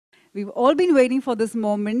We've all been waiting for this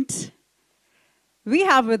moment. We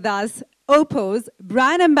have with us Oppo's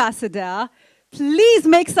brand ambassador. Please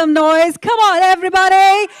make some noise. Come on,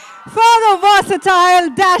 everybody. For the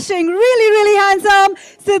versatile, dashing, really handsome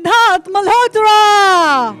Sidharth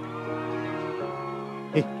Malhotra.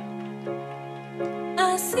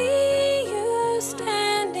 I see you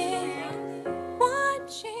standing,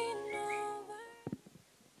 watching over.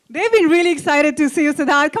 They've been really excited to see you,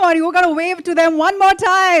 Sidharth. Come on, you're going to wave to them one more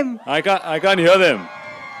time. I can't hear them.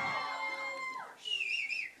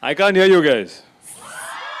 I can't hear you guys.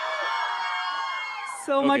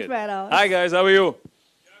 So much better. Hi guys, how are you?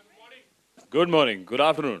 Good morning. Good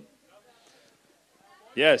afternoon.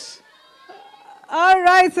 Yes. All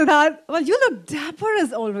right, Sidharth. Well, you look dapper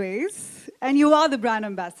as always. And you are the brand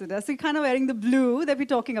ambassador. So you're kind of wearing the blue that we're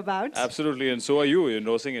talking about. Absolutely. And so are you. You're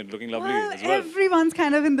endorsing it, looking lovely as well. Everyone's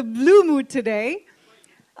kind of in the blue mood today.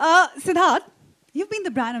 Sidharth, you've been the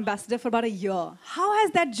brand ambassador for about a year. How has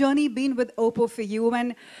that journey been with Oppo for you?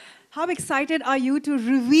 And how excited are you to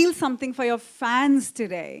reveal something for your fans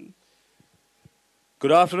today?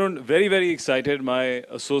 Good afternoon. Very excited. My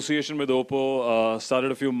association with Oppo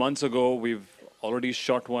started a few months ago. We've already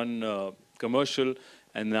shot one commercial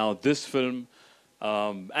and now this film.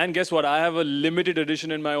 And guess what? I have a limited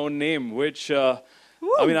edition in my own name, which, I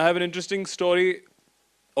mean, I have an interesting story,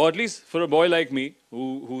 or at least for a boy like me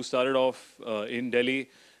who started off in Delhi.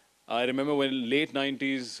 I remember when late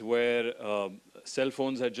 90s where cell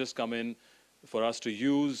phones had just come in for us to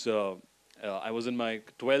use. I was in my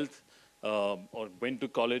 12th or went to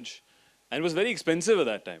college, and it was very expensive at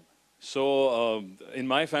that time. So in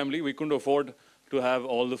my family, we couldn't afford to have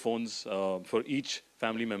all the phones for each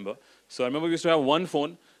family member. So I remember we used to have one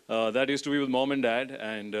phone that used to be with mom and dad,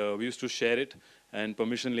 and we used to share it and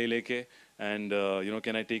permission le leke, and you know,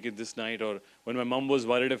 can I take it this night? Or when my mom was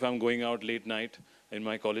worried if I'm going out late night in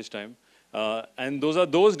my college time. And those are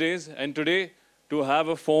those days. And today, to have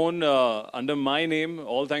a phone under my name,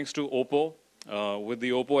 all thanks to Oppo, with the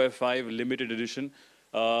Oppo F5 limited edition,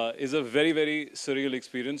 is a very surreal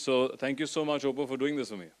experience. So thank you so much, Oppo, for doing this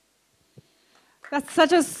for me. That's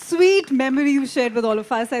such a sweet memory you shared with all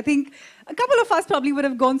of us. I think a couple of us probably would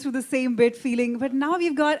have gone through the same bit feeling, but now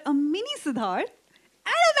we've got a mini Sidharth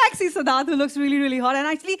and a maxi Sidharth who looks really hot. And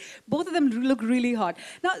actually, both of them look really hot.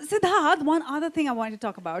 Now, Sidharth, one other thing I wanted to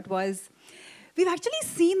talk about was, we've actually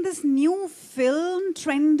seen this new film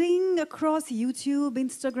trending across YouTube,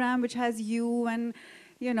 Instagram, which has you and,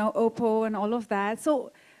 you know, Oppo and all of that.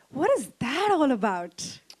 So what is that all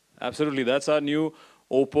about? Absolutely. That's our new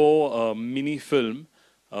Oppo mini film,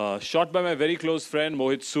 shot by my very close friend,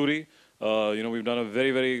 Mohit Suri. You know, we've done a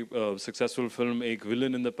very successful film, Ek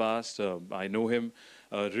Villain, in the past. I know him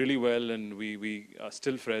really well, and we are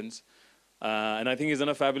still friends. And I think he's done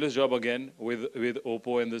a fabulous job again with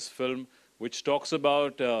Oppo in this film, which talks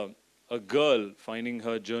about a girl finding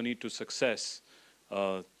her journey to success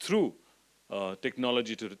through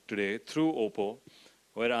technology today, through Oppo,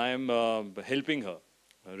 where I am helping her,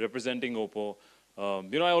 representing Oppo.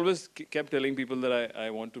 You know, I always kept telling people that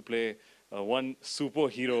I want to play one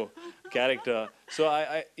superhero character. So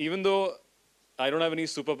I even though I don't have any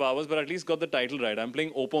superpowers, but at least got the title right. I'm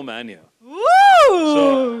playing Oppo Man here. Woo!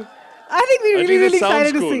 So, I think we're really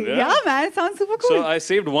excited cool, to see. Yeah, man, it sounds super cool. So I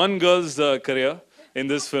saved one girl's career in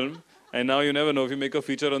this film. And now you never know, if you make a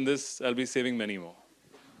feature on this, I'll be saving many more.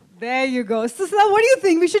 There you go. So, what do you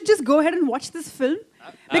think? We should just go ahead and watch this film?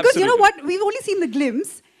 Because you know what? We've only seen the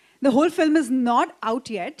glimpse. The whole film is not out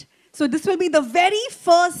yet. So this will be the very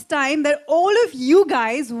first time that all of you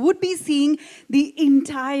guys would be seeing the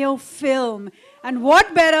entire film. And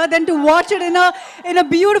what better than to watch it in a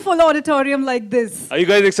beautiful auditorium like this? Are you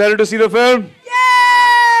guys excited to see the film?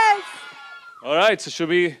 Yes! All right, so should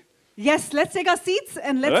we... Yes, let's take our seats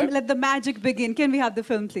and let's let the magic begin. Can we have the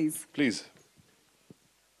film, please? Please.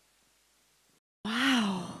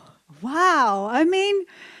 Wow. I mean,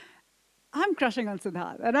 I'm crushing on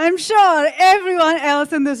Sidharth, and I'm sure everyone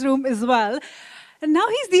else in this room as well. And now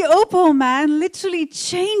he's the Oppo man, literally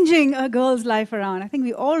changing a girl's life around. I think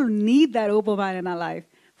we all need that Oppo man in our life.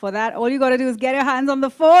 For that, all you got to do is get your hands on the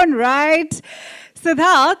phone, right?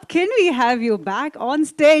 Sidharth, can we have you back on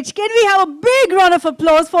stage? Can we have a big round of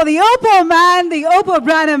applause for the Oppo man, the Oppo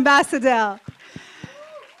brand ambassador?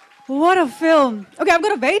 What a film. Okay, I've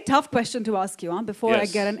got a very tough question to ask you before I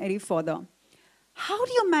get any further. How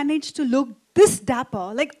do you manage to look this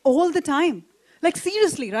dapper, like all the time? Like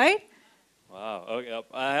seriously, right? Wow. Okay.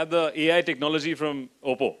 I have the AI technology from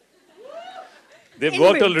Oppo. They've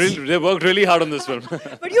worked really hard on this film.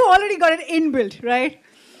 But you already got it inbuilt, right?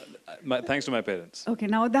 Thanks to my parents. Okay,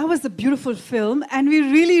 now that was a beautiful film, and we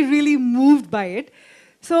really moved by it.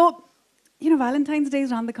 So, Valentine's Day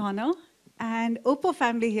is around the corner, and Oppo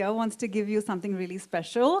family here wants to give you something really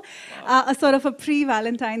special, a sort of a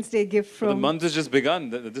pre-Valentine's Day gift But the from. month has just begun.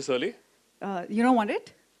 This early? You don't want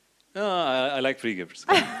it? No, I like free gifts.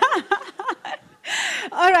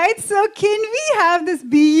 All right, so can we have this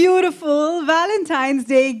beautiful Valentine's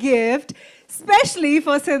Day gift, especially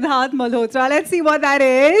for Sidharth Malhotra? Let's see what that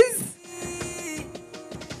is.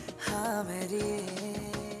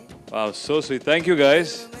 Wow, so sweet. Thank you,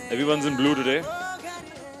 guys. Everyone's in blue today.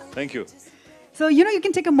 Thank you. So, you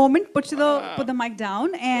can take a moment, put the mic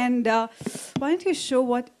down, and why don't you show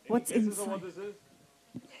what's inside? This is?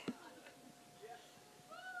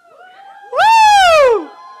 Woo!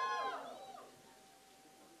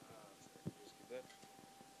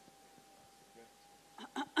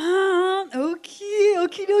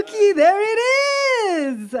 Okie dokie, there it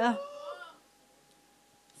is.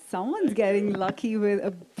 Someone's getting lucky with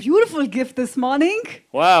a beautiful gift this morning.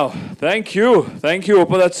 Wow, thank you. Thank you,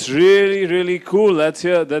 Oppo. That's really, really cool.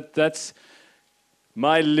 That's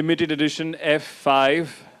my limited edition F5.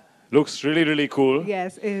 Looks really, really cool.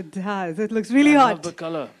 Yes, it does. It looks really I hot. love the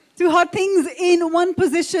color. Two hot things in one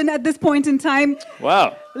position at this point in time.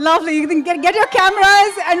 Wow. Lovely. You can get your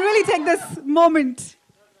cameras and really take this moment.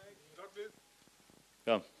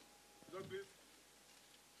 Come.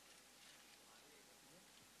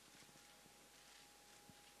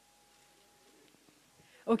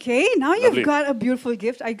 Okay, now Lovely. you've got a beautiful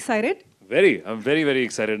gift. Are you excited? I'm very, very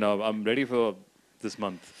excited now. I'm ready for this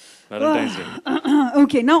month, Valentine's Day.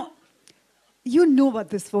 Okay, now, you know about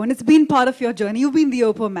this phone. It's been part of your journey. You've been the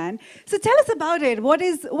Oppo man. So tell us about it. What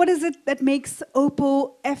is it that makes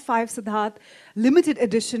Oppo F5 Sidharth limited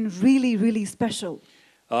edition really, really special?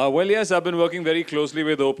 Well, yes, I've been working very closely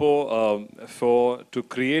with Oppo to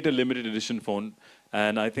create a limited edition phone.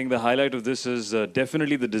 And I think the highlight of this is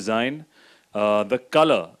definitely the design. The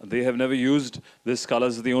color, they have never used this color.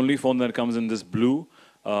 This is the only phone that comes in this blue,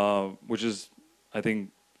 which is, I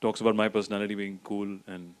think, talks about my personality being cool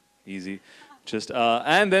and easy.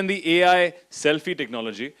 And then the AI selfie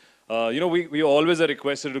technology. We always are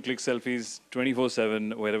requested to click selfies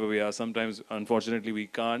 24/7 wherever we are. Sometimes, unfortunately, we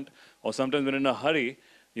can't. Or sometimes when in a hurry,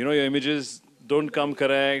 your images don't come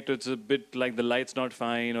correct. It's a bit like the light's not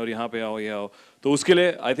fine or yahan pe aao, ye aao. So uske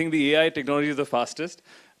liye, I think the AI technology is the fastest.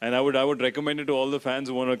 And I would recommend it to all the fans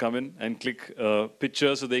who want to come in and click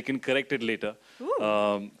pictures so they can correct it later.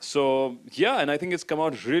 And I think it's come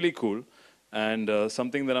out really cool and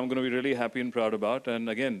something that I'm going to be really happy and proud about. And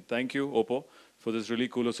again, thank you, Oppo, for this really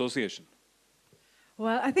cool association.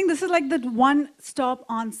 Well, I think this is like the one-stop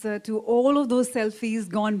answer to all of those selfies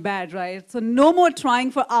gone bad, right? So no more trying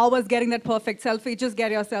for hours getting that perfect selfie. Just get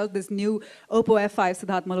yourself this new Oppo F5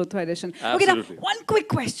 Sidharth Malhotra edition. Absolutely. Okay, now, one quick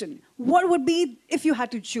question. What would be, if you had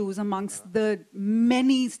to choose amongst the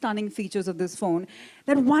many stunning features of this phone,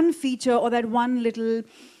 that one feature or that one little,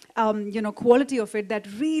 quality of it that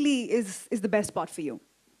really is the best part for you?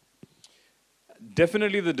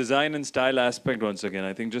 Definitely the design and style aspect once again.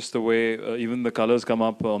 I think just the way even the colors come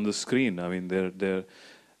up on the screen. I mean, they're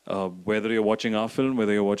whether you're watching our film,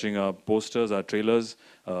 whether you're watching our posters, our trailers,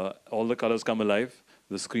 all the colors come alive.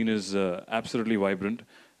 The screen is absolutely vibrant.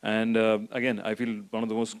 And again, I feel one of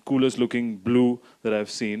the most coolest looking blue that I've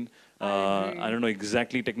seen. I don't know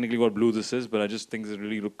exactly technically what blue this is, but I just think it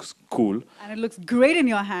really looks cool. And it looks great in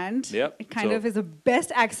your hand. Yep. It kind of is a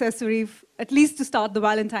best accessory, at least to start the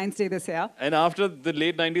Valentine's Day this year. And after the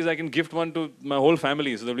late 90s, I can gift one to my whole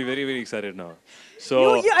family, so they'll be very, very excited now.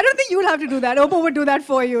 So I don't think you'll have to do that. Oppo would do that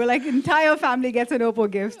for you. Like, entire family gets an Oppo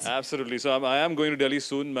gift. Absolutely. So I am going to Delhi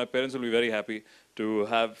soon. My parents will be very happy to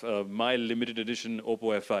have my limited edition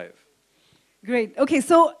Oppo F5. Great. Okay,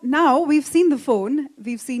 so now we've seen the phone.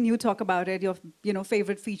 We've seen you talk about it, your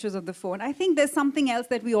favorite features of the phone. I think there's something else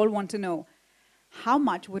that we all want to know. How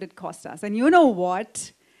much would it cost us? And you know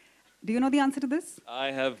what? Do you know the answer to this?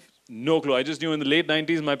 I have no clue. I just knew in the late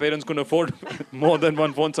 90s my parents couldn't afford more than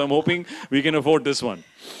one phone, so I'm hoping we can afford this one.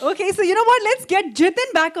 Okay, so you know what? Let's get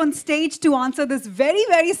Jitin back on stage to answer this very,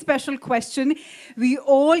 very special question. We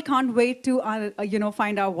all can't wait to,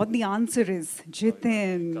 find out what the answer is.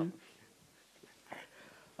 Jitin.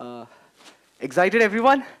 Excited,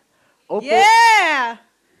 everyone? Oppo, Yeah!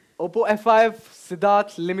 Oppo F5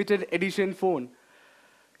 Sidharth limited edition phone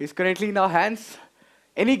is currently in our hands.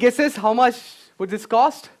 Any guesses how much would this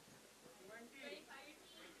cost?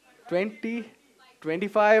 20,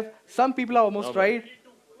 25. Some people are almost right.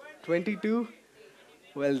 22.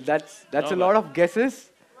 Well, that's a lot of guesses.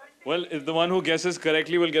 Well, if the one who guesses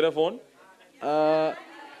correctly will get a phone. Yeah,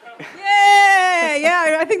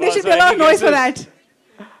 I think there should So be a lot of any noise for guesses? that.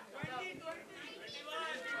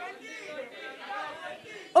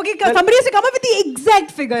 Okay, somebody has to come up with the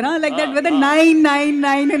exact figure, huh? Like that with the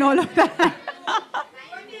 999 and all of that.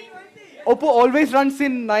 Oppo always runs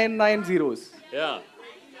in 990s. Yeah.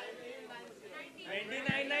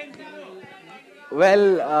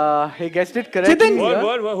 Well, he guessed it correctly. Jitin. here.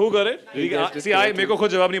 What? Who got it? He guessed it See, मेरे को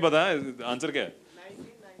खुद जवाब नहीं पता है. Answer क्या है?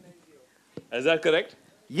 Is that correct?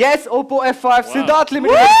 Yes, Oppo F5 Sidharth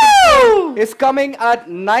Limited Woo! is coming at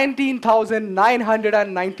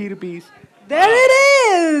 19,990 rupees. There it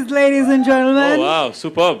is, ladies and gentlemen. Oh wow,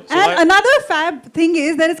 superb. So And another fab thing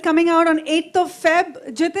is that it's coming out on 8th of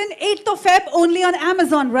Feb. Jitin, 8th of Feb only on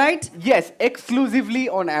Amazon, right? Yes, exclusively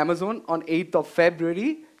on Amazon on 8th of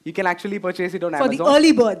February. You can actually purchase it on For Amazon. the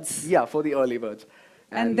early birds. Yeah, for the early birds.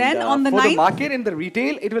 And then on the for 9th? the market in the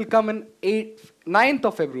retail, it will come in 9th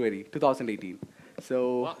of February 2018.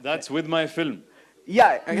 So wow, that's with my film.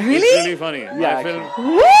 yeah, Really? It's really funny. Yeah, My film.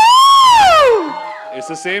 Woo! It's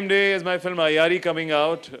the same day as my film Ayari coming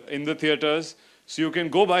out in the theaters. So you can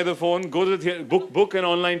go buy the phone, go to the theater, book an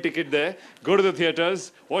online ticket there, go to the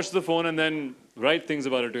theaters, watch the phone, and then write things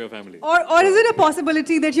about it to your family. Or is it a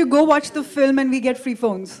possibility that you go watch the film and we get free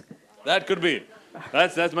phones? That could be.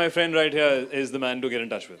 That's my friend right here is the man to get in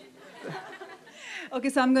touch with. Okay,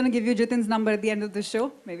 so I'm going to give you Jitin's number at the end of the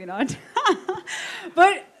show. Maybe not.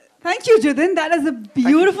 But thank you, Jitin. That is a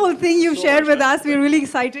beautiful thing you've shared with us. We're really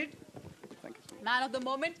excited. Thank you so much. Man of the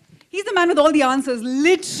moment. He's the man with all the answers,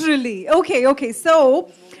 literally. Okay, so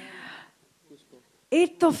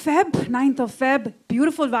 8th of Feb, 9th of Feb,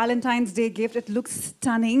 beautiful Valentine's Day gift. It looks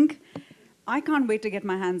stunning. I can't wait to get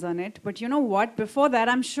my hands on it. But you know what? Before that,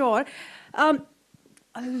 I'm sure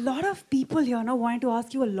a lot of people here now wanting to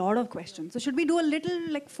ask you a lot of questions. So should we do a little,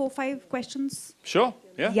 like 4-5 questions? Sure.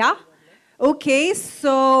 Yeah. Yeah? Okay,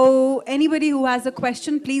 so anybody who has a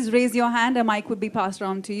question, please raise your hand. A mic would be passed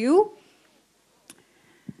around to you.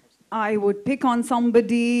 I would pick on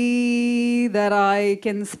somebody that I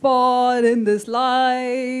can spot in this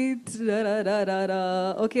light.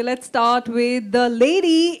 Okay, let's start with the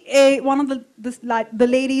lady, one of the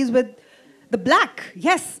ladies with the black.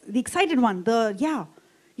 Yes, the excited one.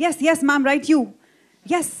 Yes, ma'am, right, you.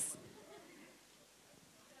 Yes.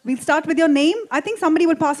 We'll start with your name. I think somebody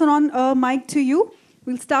will pass on a mic to you.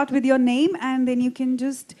 We'll start with your name, and then you can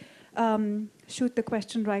just shoot the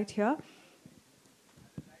question right here.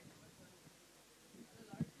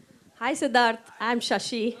 Hi Sidharth, I'm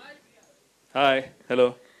Shashi. Hi.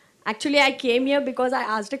 Hello. Actually, I came here because I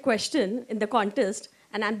asked a question in the contest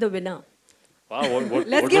and I'm the winner. Wow.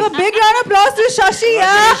 Let's give a big round of applause to Shashi.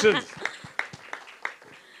 Yeah. Congratulations.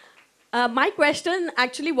 My question,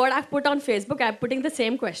 actually what I've put on Facebook, I'm putting the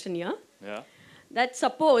same question here. Yeah. That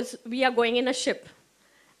suppose we are going in a ship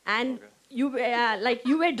and you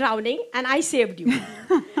were drowning and I saved you.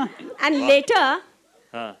 And later,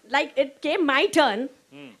 like it came my turn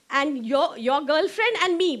and your girlfriend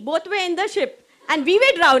and me both were in the ship and we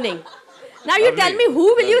were drowning. Now you tell me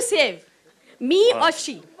who will you save? Me or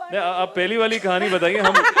she? आप पहली वाली कहानी बताइए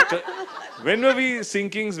हम. When were we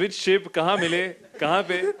sinking? Which ship? कहाँ मिले? कहाँ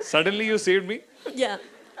पे? Suddenly you saved me. Yeah.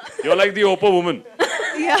 You're like the Oppo woman.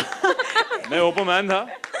 Yeah. मैं Oppo man था.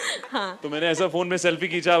 तो मैंने ऐसा फोन में सेल्फी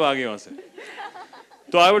खींचा अब आ गया वहाँ से.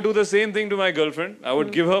 So I would do the same thing to my girlfriend. I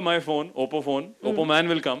would give her my phone, Oppo phone. Oppo man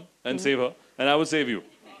will come and save her, and I would save you.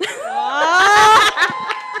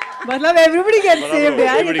 मतलब everybody gets saved, यार.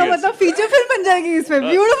 ये everybody तो gets मतलब feature film बन जाएगी इसमें.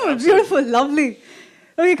 Beautiful, beautiful, lovely.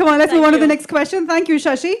 Okay, come on, let's move on to the next question. Thank you,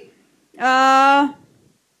 Shashi.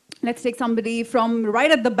 Let's take somebody from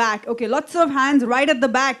right at the back. Okay, lots of hands right at the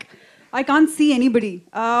back. I can't see anybody.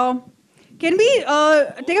 Can we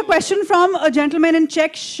take a question from a gentleman in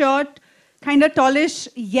check shirt, kind of tallish?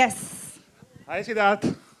 Yes. Hi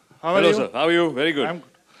Sidharth, how are Hello, you? sir. How are you? Very good.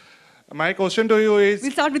 My question to you is,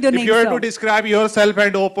 We'll start with your if name, you were sir. to describe yourself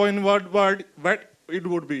and Oppo in one word, what it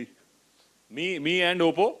would be? Me and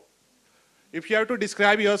Oppo. If you have to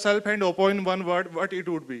describe yourself and Oppo in one word, what it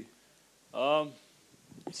would be?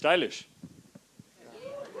 Stylish.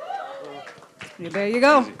 There you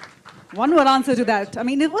go. One word answer to that. I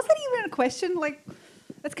mean, it wasn't even a question. Like,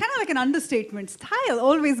 it's kind of like an understatement. Style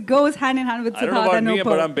always goes hand in hand with I don't know Sidharth about and me, Oppo.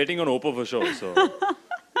 but I'm betting on Oppo for sure. So.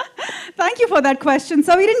 Thank you for that question.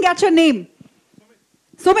 So we didn't get your name.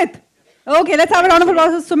 Sumit. Okay, let's have a round of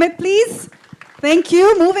applause for Sumit, please. Thank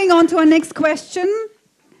you. Moving on to our next question.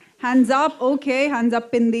 Hands up. Okay, hands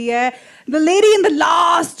up in the air. The lady in the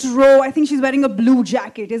last row, I think she's wearing a blue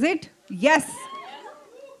jacket, is it? Yes.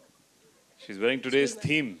 She's wearing today's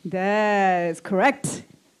theme. That is correct.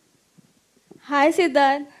 Hi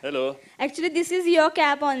Sidharth. Hello. Actually, this is your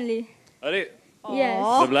cap only. Are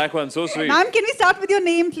Yes. the black one, so sweet. Ma'am, can we start with your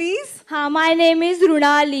name, please? My name is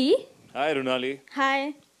Runali. Hi, Runali.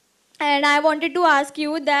 Hi. and I wanted to ask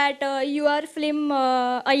you that your film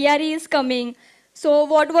Ayyari is coming. So,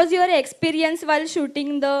 what was your experience while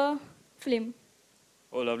shooting the film?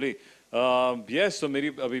 Oh, lovely. Yes, so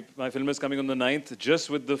my film is coming on the 9th, just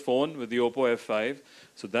with the phone, with the Oppo F5.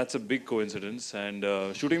 So that's a big coincidence. And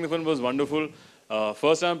shooting the film was wonderful.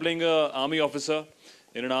 First time playing an army officer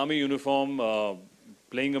in an army uniform,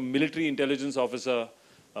 playing a military intelligence officer.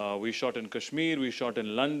 We shot in Kashmir, we shot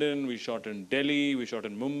in London, we shot in Delhi, we shot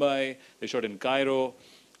in Mumbai, we shot in Cairo.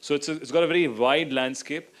 So it's got a very wide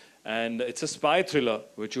landscape. And it's a spy thriller,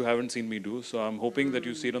 which you haven't seen me do. So I'm hoping that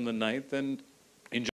you see it on the 9th. And